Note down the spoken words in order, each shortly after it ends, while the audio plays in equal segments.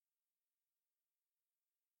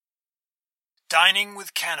Dining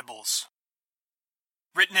with Cannibals.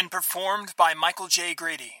 Written and performed by Michael J.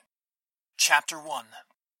 Grady. Chapter 1.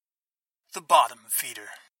 The Bottom Feeder.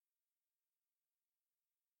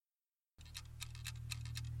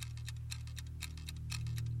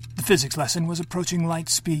 The physics lesson was approaching light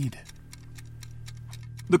speed.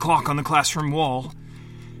 The clock on the classroom wall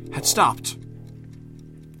had stopped,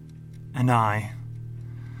 and I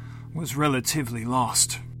was relatively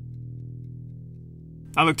lost.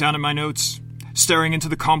 I looked down at my notes, staring into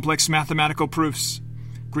the complex mathematical proofs.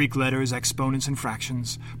 Greek letters, exponents, and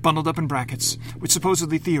fractions, bundled up in brackets, which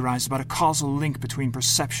supposedly theorized about a causal link between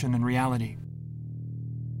perception and reality.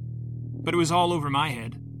 But it was all over my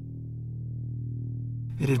head.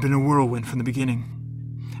 It had been a whirlwind from the beginning,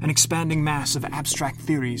 an expanding mass of abstract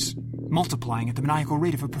theories, multiplying at the maniacal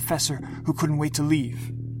rate of a professor who couldn't wait to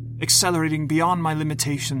leave, accelerating beyond my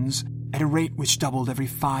limitations at a rate which doubled every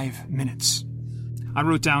 5 minutes. I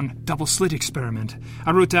wrote down double-slit experiment.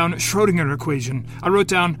 I wrote down Schrödinger equation. I wrote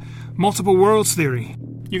down multiple worlds theory.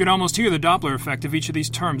 You could almost hear the Doppler effect of each of these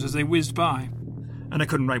terms as they whizzed by. And I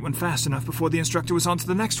couldn't write one fast enough before the instructor was on to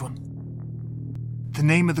the next one. The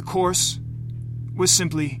name of the course was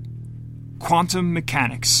simply Quantum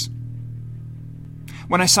Mechanics.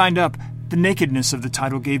 When I signed up, the nakedness of the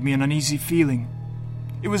title gave me an uneasy feeling.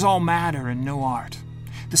 It was all matter and no art,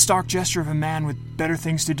 the stark gesture of a man with better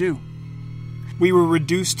things to do. We were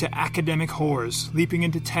reduced to academic whores, leaping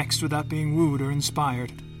into text without being wooed or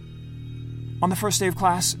inspired. On the first day of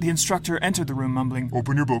class, the instructor entered the room mumbling,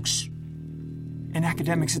 "Open your books." In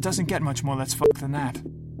academics, it doesn't get much more let's fuck than that.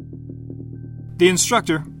 The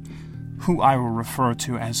instructor, who I will refer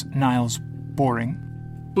to as Niles Boring,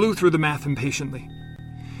 blew through the math impatiently.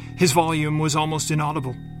 His volume was almost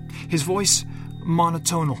inaudible, his voice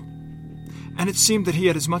monotonal, and it seemed that he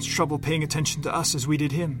had as much trouble paying attention to us as we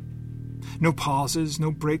did him. No pauses,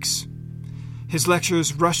 no breaks. His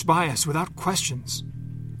lectures rushed by us without questions.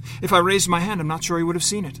 If I raised my hand, I'm not sure he would have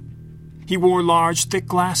seen it. He wore large, thick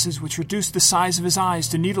glasses which reduced the size of his eyes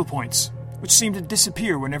to needlepoints, which seemed to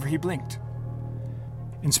disappear whenever he blinked.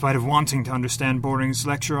 In spite of wanting to understand Boring's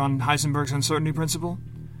lecture on Heisenberg's uncertainty principle,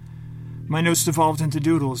 my notes devolved into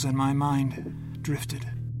doodles and my mind drifted.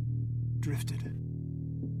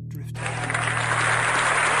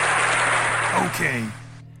 Okay.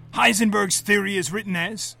 Heisenberg's theory is written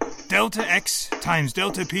as delta x times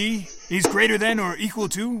delta p is greater than or equal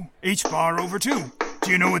to h bar over 2.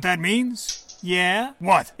 Do you know what that means? Yeah?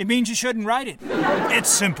 What? It means you shouldn't write it. It's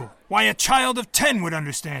simple. Why, a child of 10 would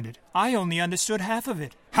understand it. I only understood half of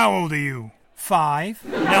it. How old are you? 5.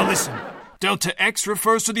 Now listen. Delta x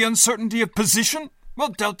refers to the uncertainty of position, while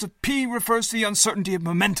delta p refers to the uncertainty of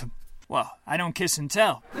momentum. Well, I don't kiss and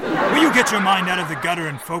tell. Will you get your mind out of the gutter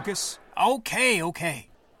and focus? Okay.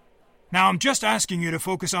 Now, I'm just asking you to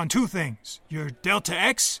focus on 2 things. Your delta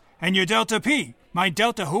x and your delta p. My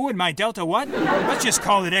delta who and my delta what? Let's just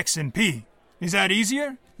call it x and p. Is that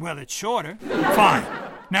easier? Well, it's shorter. Fine.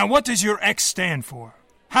 Now, what does your x stand for?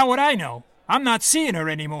 How would I know? I'm not seeing her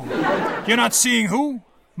anymore. You're not seeing who?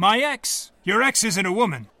 My ex. Your ex isn't a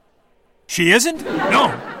woman. She isn't?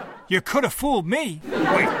 No. You could have fooled me.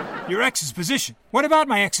 Wait, your ex's position. What about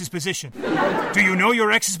my ex's position? Do you know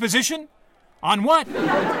your ex's position? On what?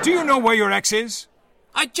 Do you know where your ex is?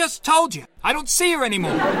 I just told you. I don't see her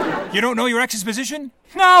anymore. You don't know your ex's position?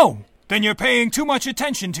 No. Then you're paying too much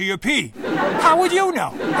attention to your P. How would you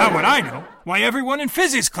know? How would I know? Why, everyone in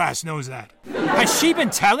physics class knows that. Has she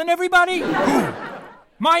been telling everybody? Who?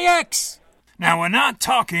 My ex. Now, we're not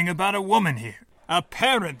talking about a woman here.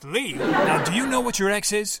 Apparently. Now, do you know what your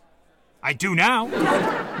ex is? I do now. Good.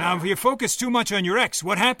 Now, if you focus too much on your ex,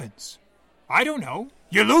 what happens? I don't know.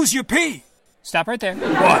 You lose your P. Stop right there.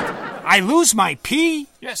 What? I lose my P?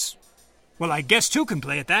 Yes. Well, I guess 2 can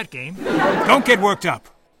play at that game. Don't get worked up.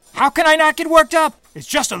 How can I not get worked up? It's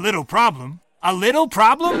just a little problem. A little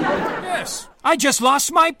problem? Yes. I just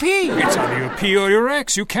lost my P. It's either your P or your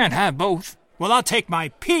X. You can't have both. Well, I'll take my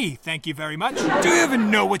P, thank you very much. Do you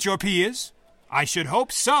even know what your P is? I should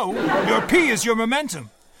hope so. Your P is your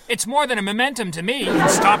momentum. It's more than a momentum to me. Then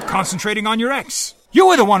stop concentrating on your X. You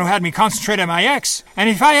were the one who had me concentrate on my ex, and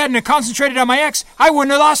if I hadn't concentrated on my ex, I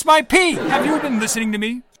wouldn't have lost my P. Have you been listening to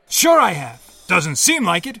me? Sure I have. Doesn't seem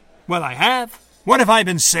like it. Well, I have. What have I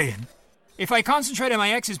been saying? If I concentrate on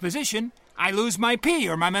my ex's position, I lose my P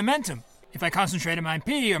or my momentum. If I concentrate on my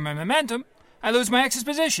P or my momentum, I lose my ex's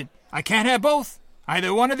position. I can't have both.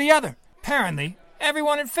 Either one or the other. Apparently,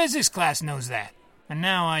 everyone in physics class knows that. And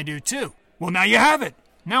now I do too. Well, now you have it.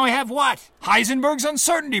 Now I have what? Heisenberg's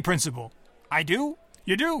uncertainty principle. I do?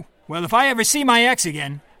 You do? Well, if I ever see my ex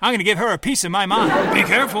again, I'm going to give her a piece of my mind. Be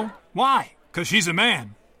careful. Why? 'Cause she's a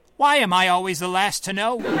man. Why am I always the last to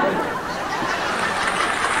know?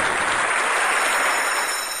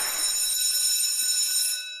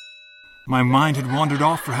 My mind had wandered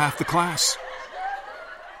off for half the class.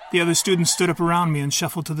 The other students stood up around me and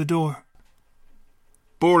shuffled to the door.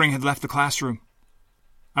 Boring had left the classroom.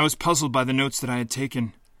 I was puzzled by the notes that I had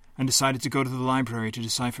taken and decided to go to the library to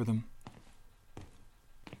decipher them.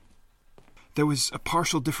 There was a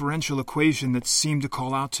partial differential equation that seemed to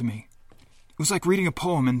call out to me. It was like reading a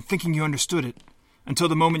poem and thinking you understood it until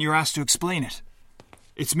the moment you're asked to explain it.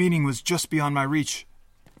 Its meaning was just beyond my reach,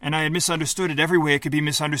 and I had misunderstood it every way it could be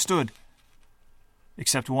misunderstood.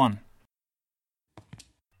 Except one.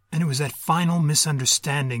 And it was that final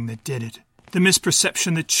misunderstanding that did it. The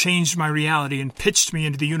misperception that changed my reality and pitched me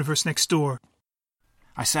into the universe next door.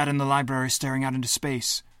 I sat in the library staring out into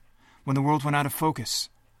space when the world went out of focus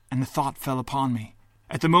and the thought fell upon me.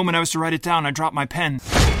 At the moment I was to write it down, I dropped my pen.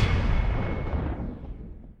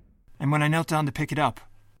 And when I knelt down to pick it up,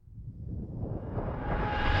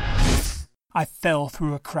 I fell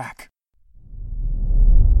through a crack.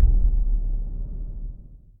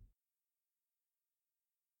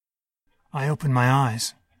 I opened my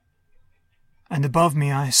eyes, and above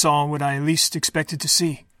me I saw what I least expected to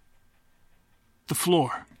see. The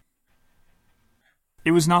floor. It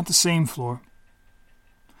was not the same floor.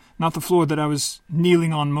 Not the floor that I was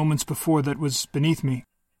kneeling on moments before that was beneath me.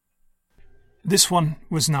 This one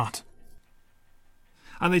was not.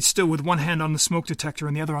 I lay still with one hand on the smoke detector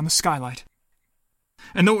and the other on the skylight.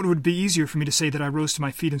 And though it would be easier for me to say that I rose to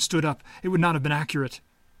my feet and stood up, it would not have been accurate.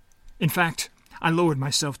 In fact, I lowered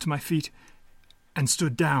myself to my feet and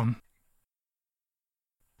stood down.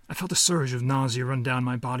 I felt a surge of nausea run down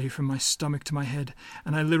my body from my stomach to my head,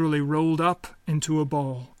 and I literally rolled up into a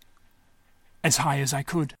ball, as high as I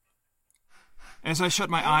could. As I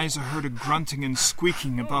shut my eyes, I heard a grunting and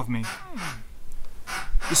squeaking above me.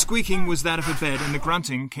 The squeaking was that of a bed, and the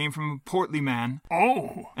grunting came from a portly man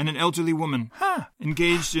and an elderly woman,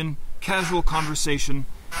 engaged in casual conversation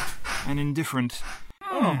and indifferent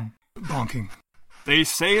bonking. "They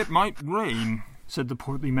say it might rain," said the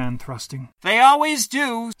portly man, thrusting. "They always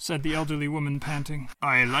do," said the elderly woman, panting.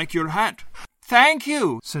 "I like your hat." "Thank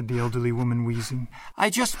you," said the elderly woman, wheezing. "I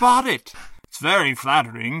just bought it." "It's very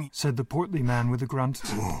flattering," said the portly man with a grunt.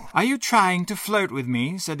 "Are you trying to flirt with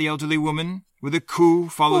me?" said the elderly woman, with a coo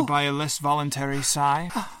followed by a less voluntary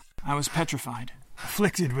sigh. I was petrified,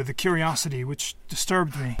 afflicted with a curiosity which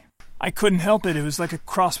disturbed me. I couldn't help it. It was like a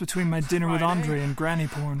cross between my dinner with Andre and granny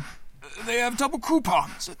porn. "They have double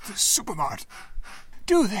coupons at the supermarket."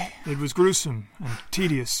 "Do they?" It was gruesome and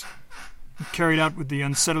tedious, carried out with the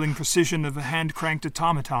unsettling precision of a hand-cranked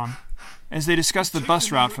automaton. As they discussed the bus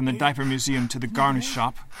route from the diaper museum to the garnish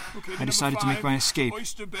shop, I decided to make my escape.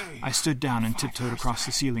 I stood down and tiptoed across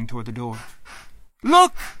the ceiling toward the door.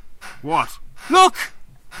 "Look!" "What?" "Look!"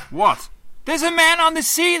 "What?" "There's a man on the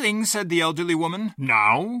ceiling," said the elderly woman.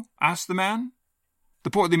 "Now?" asked the man. The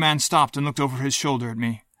portly man stopped and looked over his shoulder at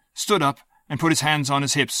me, stood up, and put his hands on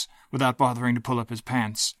his hips without bothering to pull up his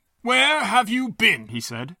pants. "Where have you been?" he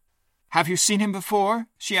said. "Have you seen him before?"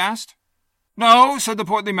 she asked. "No," said the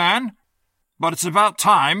portly man. "But it's about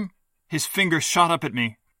time." His finger shot up at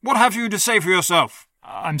me. "What have you to say for yourself?"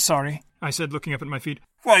 "I'm sorry," I said, looking up at my feet.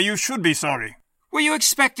 "Why, you should be sorry." "Were you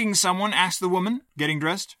expecting someone?" asked the woman, getting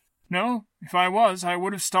dressed. "No. If I was, I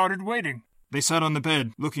would have started waiting." They sat on the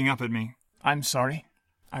bed, looking up at me. "I'm sorry,"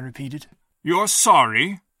 I repeated. "You're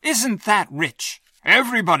sorry? Isn't that rich?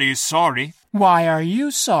 Everybody's sorry." "Why are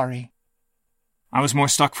you sorry?" I was more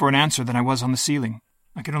stuck for an answer than I was on the ceiling.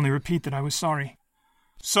 I could only repeat that I was sorry.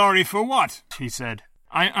 "Sorry for what?" he said.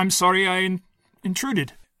 I'm sorry I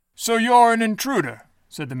intruded." "So you're an intruder,"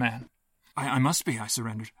 said the man. I must be," I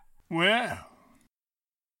surrendered. "Well,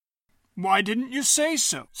 why didn't you say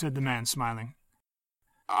so?" said the man, smiling.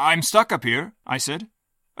 "I'm stuck up here," I said.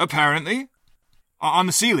 "Apparently." "On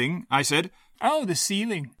the ceiling," I said. "Oh, the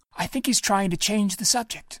ceiling. I think he's trying to change the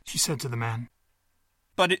subject," she said to the man.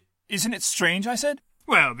 "But isn't it strange?" I said.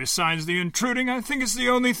 "Well, besides the intruding, I think it's the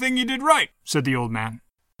only thing you did right," said the old man.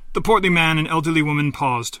 The portly man and elderly woman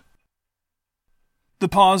paused. The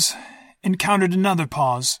pause encountered another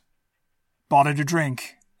pause, bought it a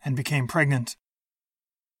drink, and became pregnant.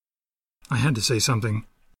 I had to say something.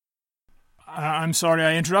 "I'm sorry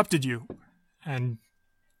I interrupted you. And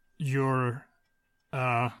you're,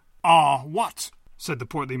 what?" said the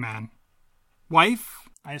portly man. "Wife?"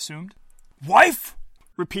 I assumed. "Wife?"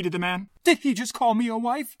 repeated the man. "Did he just call me a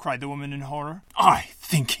wife?" cried the woman in horror. "I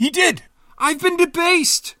think he did. I've been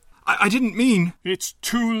debased. I didn't mean—" "It's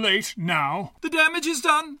too late now." "The damage is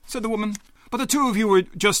done," said the woman. But the two of you were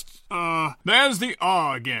just, There's the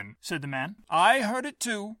again, said the man. I heard it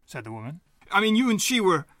too, said the woman. I mean, you and she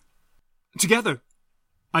were together,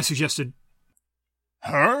 I suggested.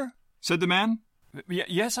 Her? Said the man.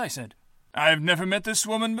 Yes, I said. I've never met this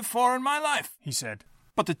woman before in my life, he said.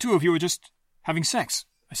 But the two of you were just having sex,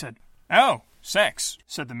 I said. Oh, sex,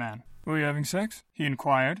 said the man. Were you having sex? He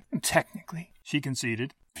inquired. Technically, she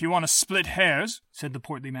conceded. If you want to split hairs, said the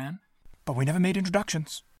portly man. But we never made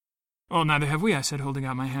introductions. Well, neither have we, I said, holding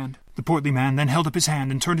out my hand. The portly man then held up his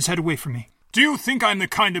hand and turned his head away from me. Do you think I'm the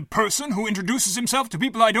kind of person who introduces himself to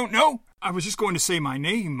people I don't know? I was just going to say my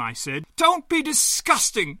name, I said. Don't be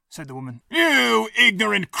disgusting, said the woman. You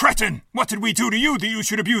ignorant cretin! What did we do to you that you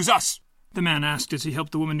should abuse us? The man asked as he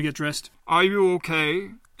helped the woman to get dressed. Are you okay?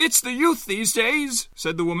 It's the youth these days,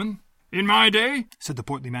 said the woman. In my day, said the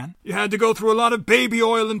portly man, you had to go through a lot of baby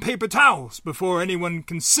oil and paper towels before anyone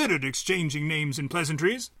considered exchanging names and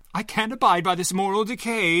pleasantries. I can't abide by this moral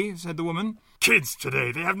decay, said the woman. Kids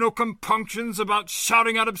today, they have no compunctions about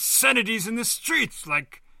shouting out obscenities in the streets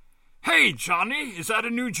like, Hey, Johnny, is that a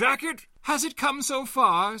new jacket? Has it come so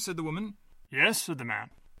far, said the woman. Yes, said the man,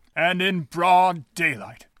 and in broad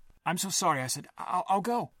daylight. I'm so sorry, I said. I'll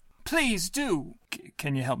go. Please do.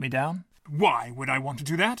 Can you help me down? Why would I want to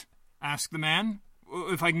do that? Asked the man.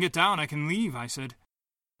 If I can get down, I can leave, I said.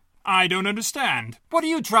 I don't understand. What are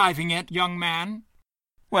you driving at, young man?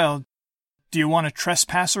 Well, do you want a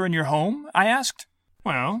trespasser in your home? I asked.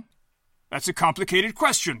 Well, that's a complicated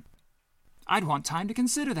question. I'd want time to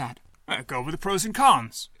consider that. Go over the pros and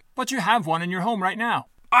cons. But you have one in your home right now.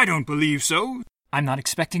 I don't believe so. I'm not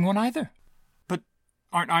expecting one either. But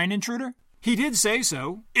aren't I an intruder? He did say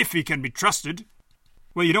so, if he can be trusted.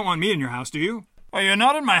 Well, you don't want me in your house, do you? Well, you're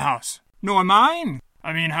not in my house. Nor mine.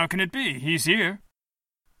 I mean, how can it be? He's here.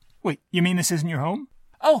 Wait, you mean this isn't your home?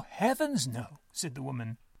 Oh, heavens no, said the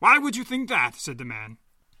woman. Why would you think that? Said the man.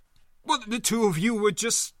 Well, the two of you were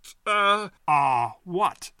just,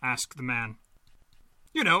 what? Asked the man.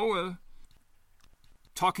 You know,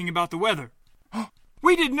 talking about the weather.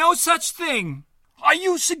 We did no such thing. Are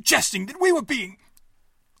you suggesting that we were being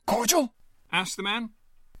cordial? Asked the man.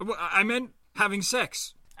 I meant having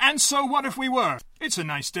sex. And so what if we were? It's a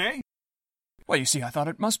nice day. Well, you see, I thought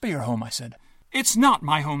it must be your home, I said. It's not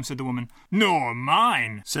my home, said the woman. Nor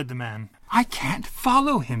mine, said the man. I can't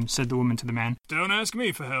follow him, said the woman to the man. Don't ask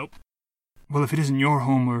me for help. Well, if it isn't your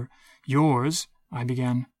home or yours, I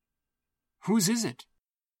began. Whose is it?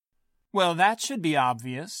 Well, that should be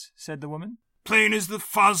obvious, said the woman. Plain as the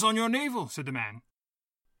fuzz on your navel, said the man.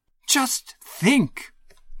 Just think,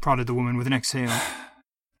 prodded the woman with an exhale.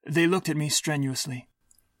 They looked at me strenuously.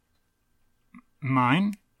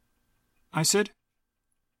 Mine? I said.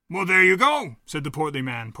 Well, there you go, said the portly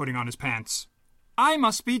man, putting on his pants. I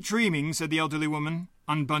must be dreaming, said the elderly woman,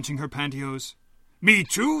 unbunching her pantyhose. Me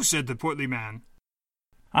too, said the portly man.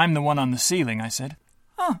 I'm the one on the ceiling, I said.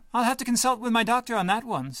 Oh, I'll have to consult with my doctor on that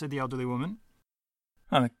one, said the elderly woman.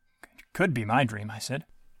 Well, it could be my dream, I said.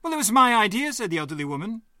 Well, it was my idea, said the elderly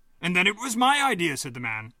woman. And then it was my idea, said the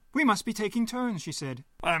man. We must be taking turns, she said.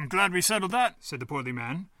 I'm glad we settled that, said the portly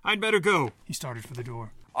man. I'd better go. He started for the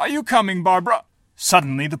door. Are you coming, Barbara?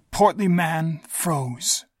 Suddenly the portly man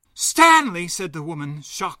froze. Stanley, said the woman,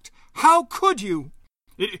 shocked. How could you?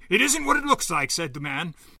 It isn't what it looks like, said the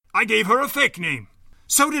man. I gave her a fake name.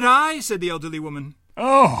 So did I, said the elderly woman.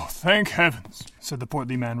 Oh, thank heavens, said the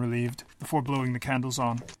portly man, relieved, before blowing the candles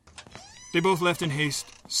on. They both left in haste,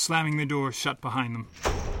 slamming the door shut behind them.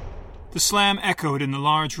 The slam echoed in the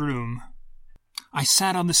large room. I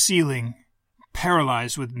sat on the ceiling,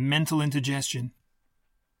 paralyzed with mental indigestion.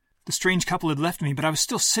 The strange couple had left me, but I was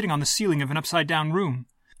still sitting on the ceiling of an upside-down room.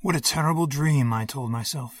 What a terrible dream, I told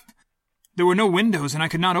myself. There were no windows, and I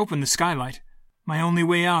could not open the skylight. My only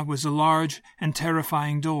way out was a large and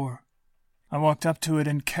terrifying door. I walked up to it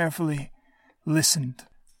and carefully listened.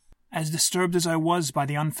 As disturbed as I was by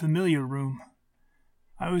the unfamiliar room,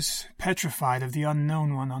 I was petrified of the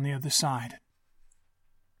unknown one on the other side.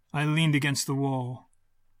 I leaned against the wall,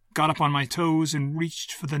 got up on my toes, and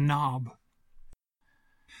reached for the knob.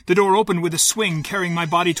 The door opened with a swing, carrying my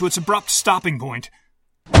body to its abrupt stopping point.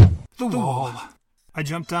 The wall. I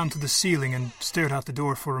jumped down to the ceiling and stared out the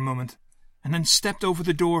door for a moment, and then stepped over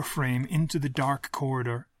the door frame into the dark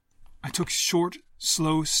corridor. I took short,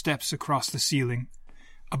 slow steps across the ceiling,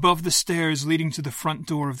 above the stairs leading to the front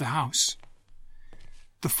door of the house.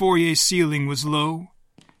 The foyer ceiling was low,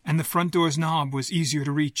 and the front door's knob was easier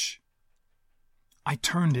to reach. I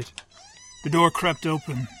turned it. The door crept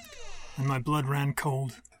open, and my blood ran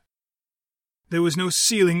cold. There was no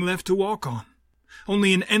ceiling left to walk on,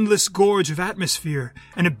 only an endless gorge of atmosphere,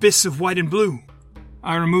 an abyss of white and blue.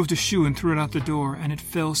 I removed a shoe and threw it out the door, and it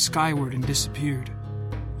fell skyward and disappeared.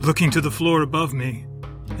 Looking to the floor above me,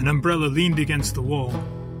 an umbrella leaned against the wall.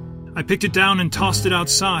 I picked it down and tossed it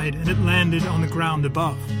outside, and it landed on the ground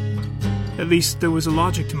above. At least there was a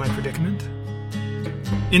logic to my predicament.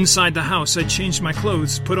 Inside the house, I changed my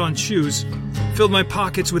clothes, put on shoes, filled my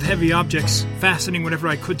pockets with heavy objects, fastening whatever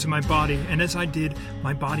I could to my body, and as I did,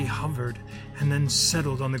 my body hovered and then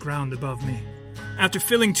settled on the ground above me. After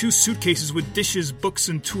filling 2 suitcases with dishes, books,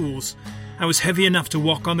 and tools, I was heavy enough to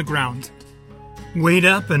walk on the ground. Weighed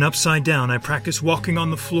up and upside down, I practiced walking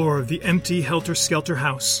on the floor of the empty, helter-skelter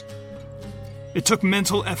house. It took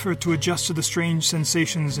mental effort to adjust to the strange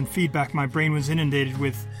sensations and feedback my brain was inundated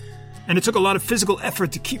with, and it took a lot of physical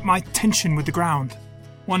effort to keep my tension with the ground.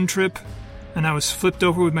 One trip, and I was flipped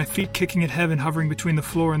over with my feet kicking at heaven, hovering between the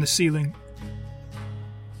floor and the ceiling.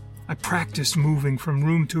 I practiced moving from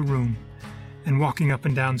room to room and walking up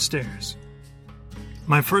and down stairs.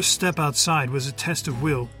 My first step outside was a test of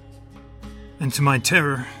will, and to my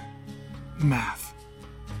terror, math.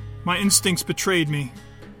 My instincts betrayed me,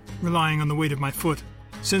 relying on the weight of my foot.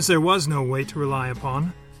 Since there was no weight to rely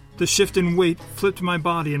upon, the shift in weight flipped my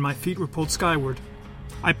body and my feet were pulled skyward.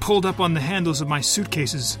 I pulled up on the handles of my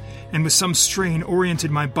suitcases and with some strain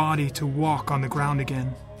oriented my body to walk on the ground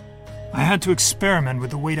again. I had to experiment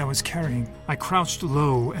with the weight I was carrying. I crouched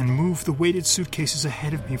low and moved the weighted suitcases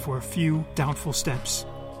ahead of me for a few doubtful steps.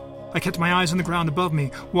 I kept my eyes on the ground above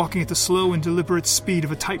me, walking at the slow and deliberate speed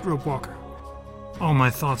of a tightrope walker. All my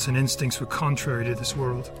thoughts and instincts were contrary to this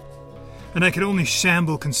world, and I could only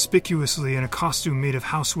shamble conspicuously in a costume made of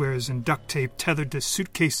housewares and duct tape tethered to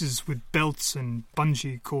suitcases with belts and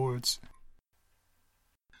bungee cords.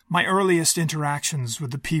 My earliest interactions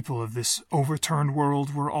with the people of this overturned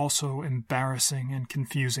world were also embarrassing and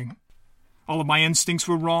confusing. All of my instincts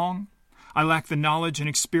were wrong. I lacked the knowledge and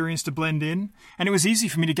experience to blend in, and it was easy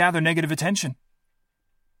for me to gather negative attention.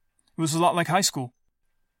 It was a lot like high school.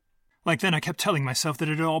 Like then, I kept telling myself that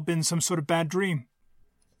it had all been some sort of bad dream.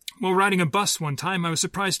 While riding a bus one time, I was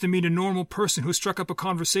surprised to meet a normal person who struck up a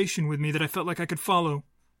conversation with me that I felt like I could follow.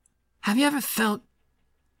 "Have you ever felt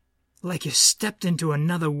like you stepped into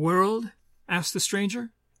another world?" asked the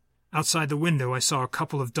stranger. Outside the window, I saw a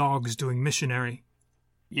couple of dogs doing missionary.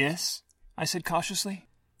 "Yes," I said cautiously.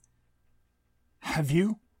 "Have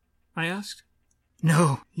you?" I asked.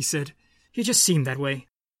 "No," he said. "You just seemed that way."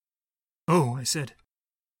 "Oh," I said.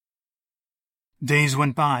 Days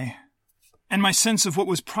went by, and my sense of what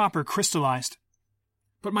was proper crystallized.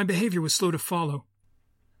 But my behavior was slow to follow.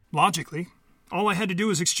 Logically, all I had to do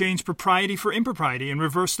was exchange propriety for impropriety and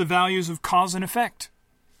reverse the values of cause and effect.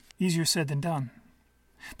 Easier said than done.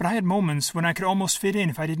 But I had moments when I could almost fit in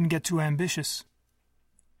if I didn't get too ambitious.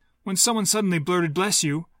 When someone suddenly blurted, "Bless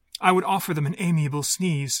you," I would offer them an amiable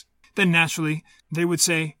sneeze. Then naturally, they would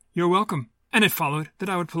say, "You're welcome," and it followed that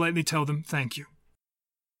I would politely tell them, "Thank you."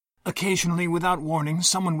 Occasionally, without warning,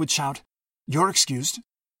 someone would shout, "You're excused."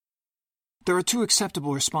 There are 2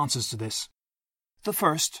 acceptable responses to this. The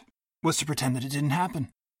first was to pretend that it didn't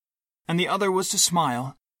happen, and the other was to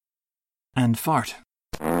smile and fart.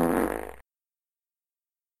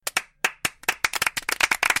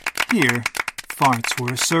 Here, farts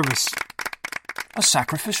were a service, a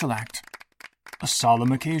sacrificial act, a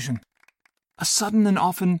solemn occasion, a sudden and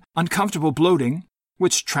often uncomfortable bloating,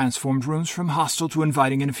 which transformed rooms from hostile to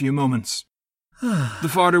inviting in a few moments. The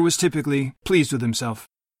farter was typically pleased with himself,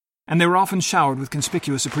 and they were often showered with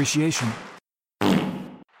conspicuous appreciation.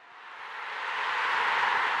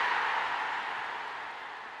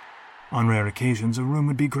 On rare occasions, a room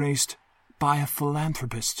would be graced by a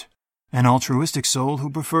philanthropist, an altruistic soul who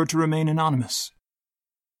preferred to remain anonymous,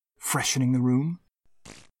 freshening the room,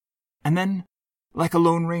 and then, like a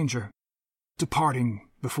lone ranger, departing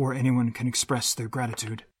before anyone can express their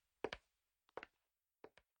gratitude.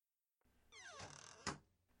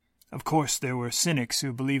 Of course, there were cynics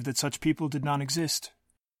who believed that such people did not exist.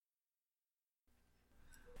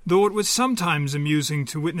 Though it was sometimes amusing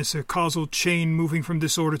to witness a causal chain moving from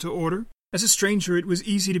disorder to order, as a stranger it was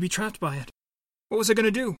easy to be trapped by it. What was I going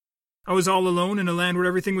to do? I was all alone in a land where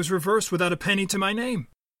everything was reversed without a penny to my name.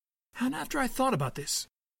 And after I thought about this,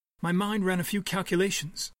 my mind ran a few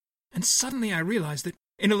calculations, and suddenly I realized that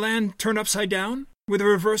in a land turned upside down, with a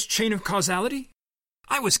reversed chain of causality,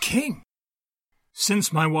 I was king.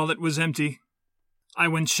 Since my wallet was empty, I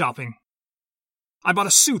went shopping. I bought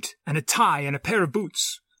a suit and a tie and a pair of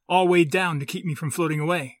boots, all weighed down to keep me from floating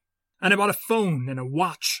away. And I bought a phone and a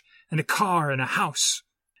watch and a car and a house.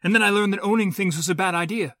 And then I learned that owning things was a bad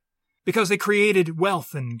idea, because they created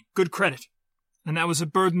wealth and good credit, and that was a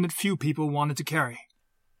burden that few people wanted to carry.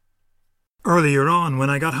 Earlier on, when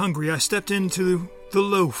I got hungry, I stepped into The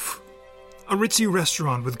Loaf, a ritzy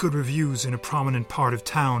restaurant with good reviews in a prominent part of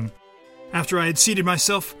town. After I had seated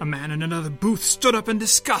myself, a man in another booth stood up in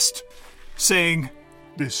disgust, saying,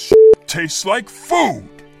 "This tastes like food."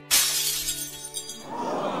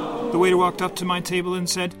 The waiter walked up to my table and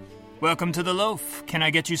said, "Welcome to The Loaf. Can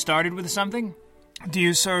I get you started with something? Do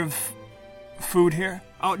you serve food here?"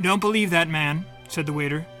 "Oh, don't believe that man," said the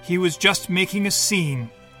waiter. "He was just making a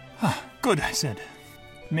scene." "Good," I said.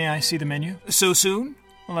 "May I see the menu?" "So soon?"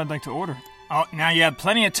 "Well, I'd like to order." "Oh, now you have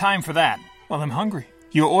plenty of time for that." "Well, I'm hungry."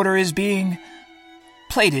 "Your order is being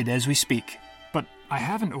plated as we speak." "But I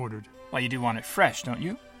haven't ordered." "Well, you do want it fresh, don't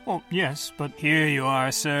you?" "Well, yes, but..." "Here you are,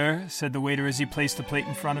 sir," said the waiter as he placed the plate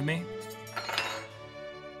in front of me.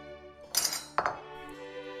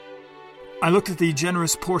 I looked at the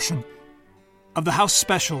generous portion of the house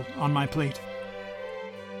special on my plate.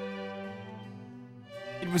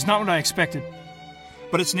 It was not what I expected,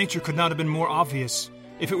 but its nature could not have been more obvious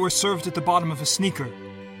if it were served at the bottom of a sneaker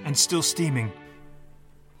and still steaming.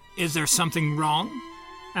 "Is there something wrong?"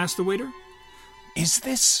 asked the waiter. "Is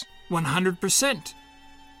this?" 100%.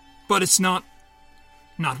 "But it's not..."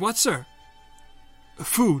 "Not what, sir?"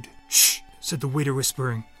 "Food." "Shh," said the waiter,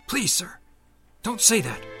 whispering. "Please, sir, don't say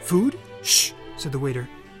that." "Food?" "Shh," said the waiter.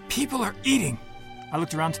 "People are eating." I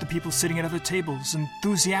looked around to the people sitting at other tables,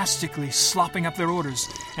 enthusiastically slopping up their orders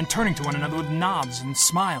and turning to one another with nods and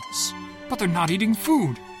smiles. "But they're not eating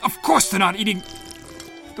food." "Of course they're not eating..."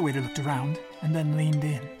 The waiter looked around and then leaned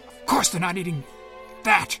in. "Of course they're not eating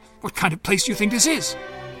that. What kind of place do you think this is?"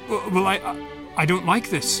 Well, I don't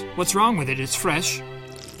like this. What's wrong with it? It's fresh."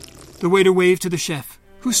 The waiter waved to the chef,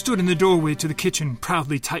 who stood in the doorway to the kitchen,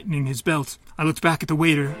 proudly tightening his belt. I looked back at the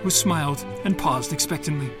waiter, who smiled and paused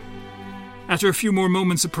expectantly. After a few more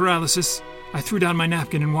moments of paralysis, I threw down my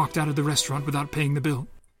napkin and walked out of the restaurant without paying the bill.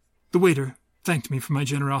 The waiter thanked me for my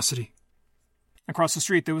generosity. Across the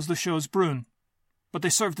street there was Le Chose Brune, but they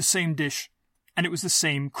served the same dish, and it was the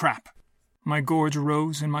same crap. My gorge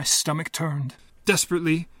rose and my stomach turned.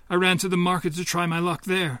 Desperately, I ran to the market to try my luck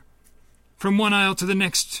there. From one aisle to the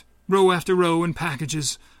next, row after row in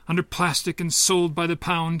packages, under plastic and sold by the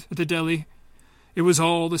pound at the deli. It was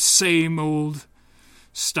all the same old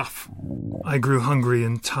stuff. I grew hungry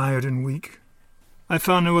and tired and weak. I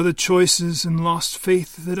found no other choices and lost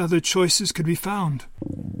faith that other choices could be found.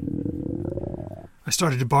 I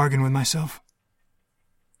started to bargain with myself.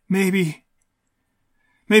 Maybe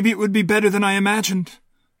it would be better than I imagined.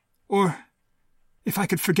 Or if I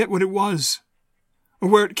could forget what it was, or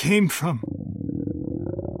where it came from.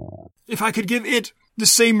 If I could give it the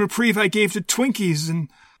same reprieve I gave to Twinkies and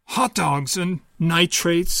hot dogs and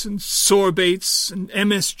nitrates and sorbates and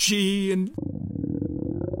MSG and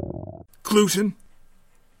gluten.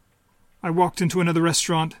 I walked into another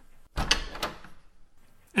restaurant,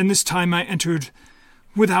 and this time I entered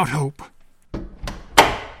without hope.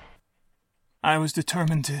 I was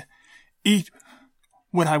determined to eat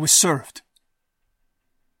what I was served.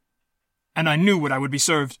 And I knew what I would be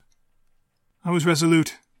served. I was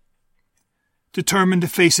resolute, determined to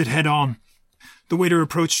face it head on. The waiter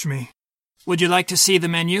approached me. "Would you like to see the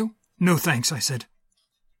menu?" "No, thanks," I said.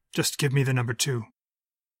 "Just give me the number 2.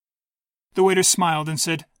 The waiter smiled and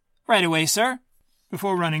said, "Right away, sir,"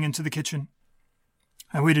 before running into the kitchen.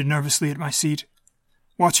 I waited nervously at my seat,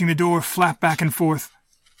 watching the door flap back and forth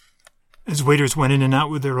as waiters went in and out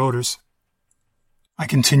with their orders. I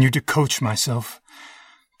continued to coach myself,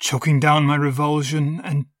 choking down my revulsion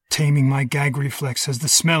and taming my gag reflex as the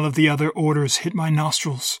smell of the other orders hit my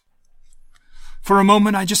nostrils. For a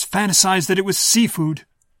moment, I just fantasized that it was seafood,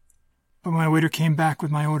 but my waiter came back with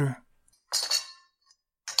my order.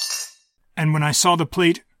 And when I saw the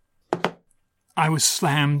plate, I was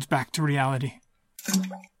slammed back to reality.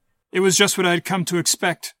 It was just what I had come to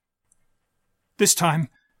expect. This time,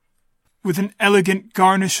 with an elegant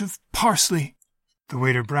garnish of parsley. The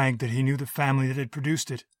waiter bragged that he knew the family that had produced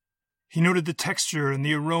it. He noted the texture and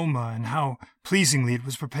the aroma and how pleasingly it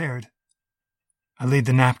was prepared. I laid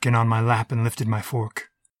the napkin on my lap and lifted my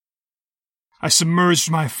fork. I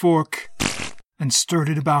submerged my fork and stirred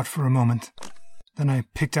it about for a moment. Then I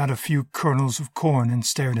picked out a few kernels of corn and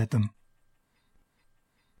stared at them.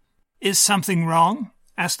 "Is something wrong?"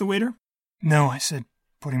 asked the waiter. "No," I said,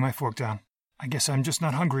 putting my fork down. "I guess I'm just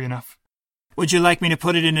not hungry enough." "Would you like me to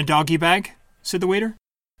put it in a doggy bag?" said the waiter.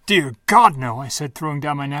 "Dear God, no," I said, throwing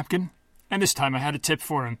down my napkin. And this time I had a tip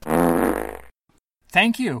for him.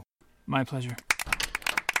 "Thank you." "My pleasure."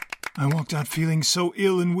 I walked out feeling so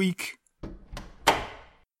ill and weak.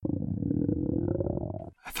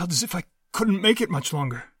 I felt as if I couldn't make it much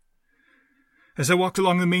longer. As I walked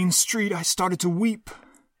along the main street, I started to weep.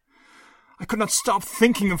 I could not stop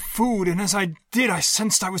thinking of food, and as I did, I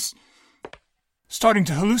sensed I was starting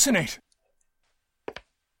to hallucinate.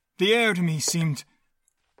 The air to me seemed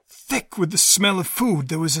thick with the smell of food.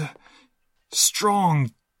 There was a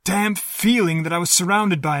strong, damp feeling that I was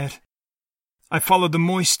surrounded by it. I followed the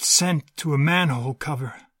moist scent to a manhole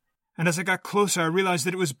cover, and as I got closer I realized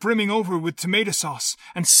that it was brimming over with tomato sauce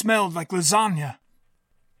and smelled like lasagna.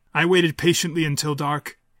 I waited patiently until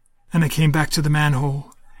dark, and I came back to the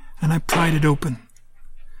manhole, and I pried it open,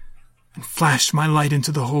 and flashed my light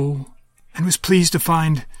into the hole, and was pleased to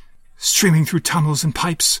find, streaming through tunnels and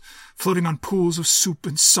pipes, floating on pools of soup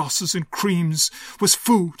and sauces and creams, was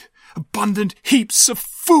food, abundant heaps of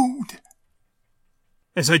food.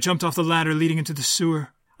 As I jumped off the ladder leading into the sewer,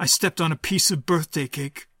 I stepped on a piece of birthday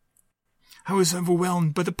cake. I was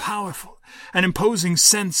overwhelmed by the powerful and imposing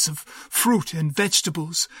sense of fruit and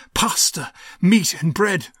vegetables, pasta, meat and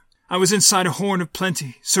bread. I was inside a horn of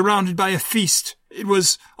plenty, surrounded by a feast. It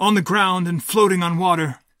was on the ground and floating on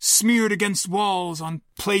water, smeared against walls, on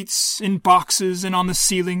plates, in boxes, and on the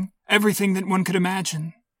ceiling. Everything that one could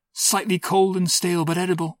imagine, slightly cold and stale but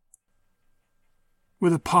edible.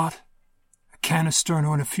 With a pot, a can of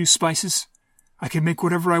sterno, and a few spices, I could make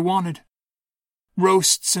whatever I wanted.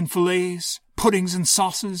 Roasts and fillets, puddings and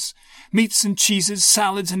sauces, meats and cheeses,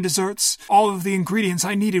 salads and desserts, all of the ingredients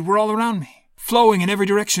I needed were all around me, flowing in every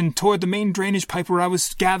direction toward the main drainage pipe where I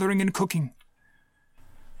was gathering and cooking.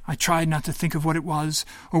 I tried not to think of what it was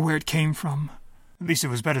or where it came from. At least it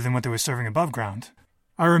was better than what they were serving above ground.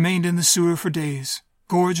 I remained in the sewer for days,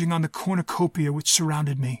 gorging on the cornucopia which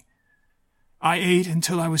surrounded me. I ate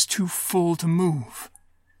until I was too full to move,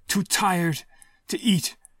 too tired to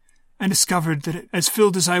eat, and discovered that, as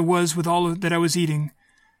filled as I was with all that I was eating,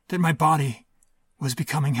 that my body was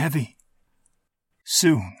becoming heavy.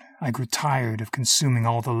 Soon I grew tired of consuming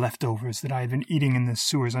all the leftovers that I had been eating in the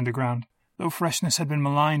sewers underground. Though freshness had been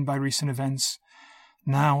maligned by recent events,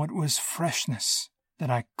 now it was freshness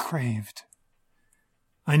that I craved.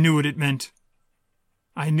 I knew what it meant.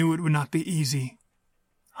 I knew it would not be easy.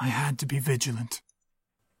 I had to be vigilant.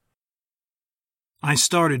 I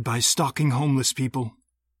started by stalking homeless people.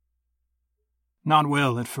 Not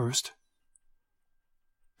well at first.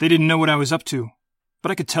 They didn't know what I was up to,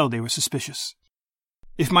 but I could tell they were suspicious.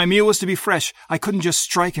 If my meal was to be fresh, I couldn't just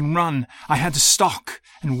strike and run. I had to stalk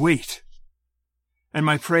and wait. And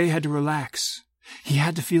my prey had to relax. He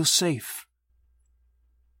had to feel safe.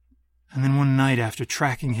 And then one night, after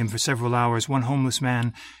tracking him for several hours, one homeless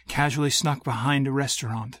man casually snuck behind a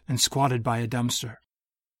restaurant and squatted by a dumpster.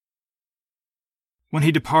 When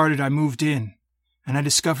he departed, I moved in, and I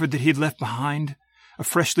discovered that he had left behind a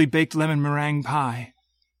freshly baked lemon meringue pie.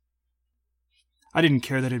 I didn't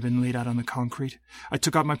care that it had been laid out on the concrete. I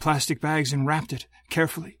took out my plastic bags and wrapped it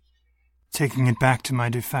carefully, taking it back to my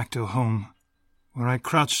de facto home, where I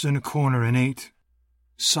crouched in a corner and ate,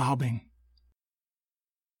 sobbing.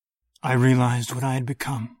 I realized what I had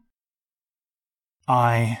become.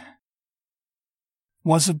 I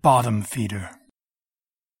was a bottom feeder.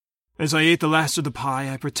 As I ate the last of the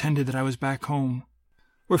pie, I pretended that I was back home,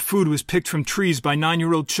 where food was picked from trees by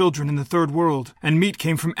 9-year-old children in the third world, and meat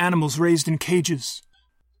came from animals raised in cages.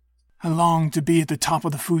 I longed to be at the top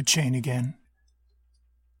of the food chain again,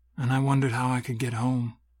 and I wondered how I could get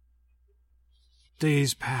home.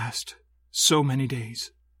 Days passed, so many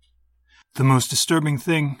days. The most disturbing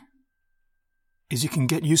thing is you can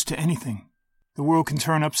get used to anything. The world can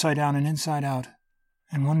turn upside down and inside out,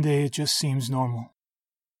 and one day it just seems normal.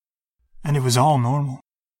 And it was all normal.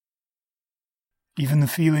 Even the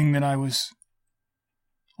feeling that I was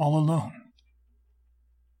all alone.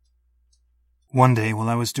 One day, while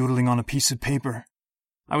I was doodling on a piece of paper,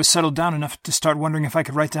 I was settled down enough to start wondering if I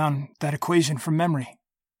could write down that equation from memory.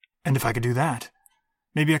 And if I could do that,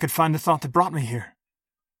 maybe I could find the thought that brought me here.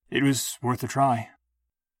 It was worth a try.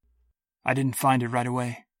 I didn't find it right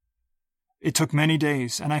away. It took many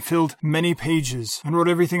days, and I filled many pages and wrote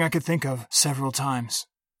everything I could think of several times.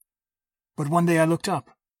 But one day I looked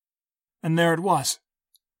up, and there it was.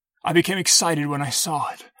 I became excited when I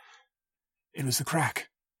saw it. It was the crack,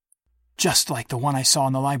 just like the one I saw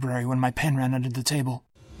in the library when my pen ran under the table.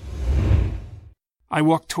 I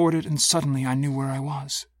walked toward it, and suddenly I knew where I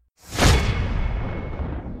was.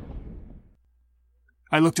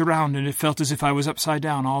 I looked around, and it felt as if I was upside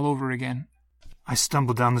down all over again. I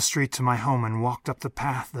stumbled down the street to my home and walked up the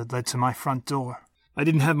path that led to my front door. I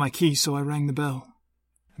didn't have my key, so I rang the bell.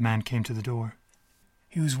 A man came to the door.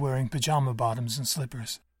 He was wearing pajama bottoms and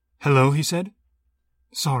slippers. "Hello," he said.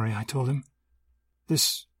 "Sorry," I told him.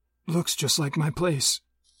 "This looks just like my place."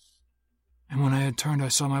 And when I had turned, I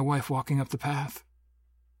saw my wife walking up the path.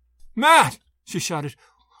 "Matt!" she shouted.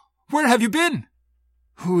 Where have you been?"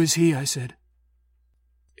 "Who is he?" I said.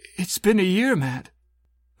 "It's been a year, Matt."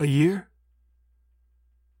 "A year?"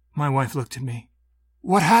 My wife looked at me.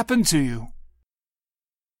 "What happened to you?"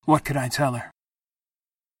 What could I tell her?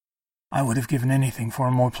 I would have given anything for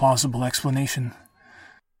a more plausible explanation.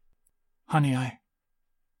 "Honey,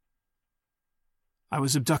 I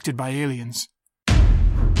was abducted by aliens."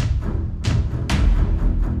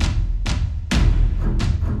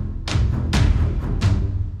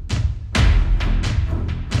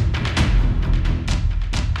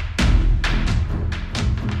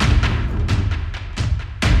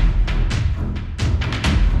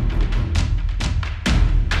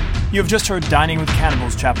 You have just heard Dining with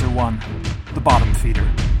Cannibals, Chapter 1, The Bottom Feeder.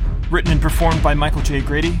 Written and performed by Michael J.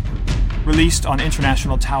 Grady. Released on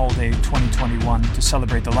International Towel Day 2021 to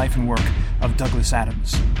celebrate the life and work of Douglas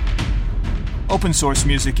Adams. Open source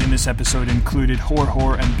music in this episode included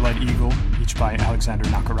Whore and Blood Eagle, each by Alexander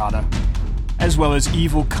Nakarada, as well as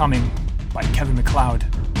Evil Coming by Kevin MacLeod,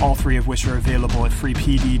 all three of which are available at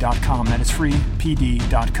freepd.com. That is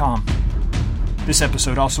freepd.com. This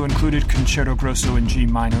episode also included Concerto Grosso in G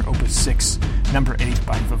minor, Opus 6, number 8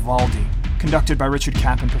 by Vivaldi, conducted by Richard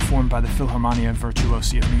Kapp and performed by the Philharmonia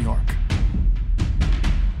Virtuosi of New York.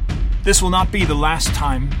 This will not be the last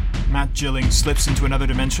time Matt Gilling slips into another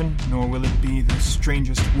dimension, nor will it be the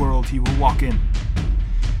strangest world he will walk in.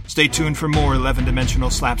 Stay tuned for more 11-dimensional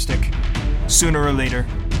slapstick, sooner or later,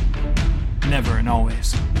 never and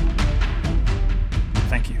always.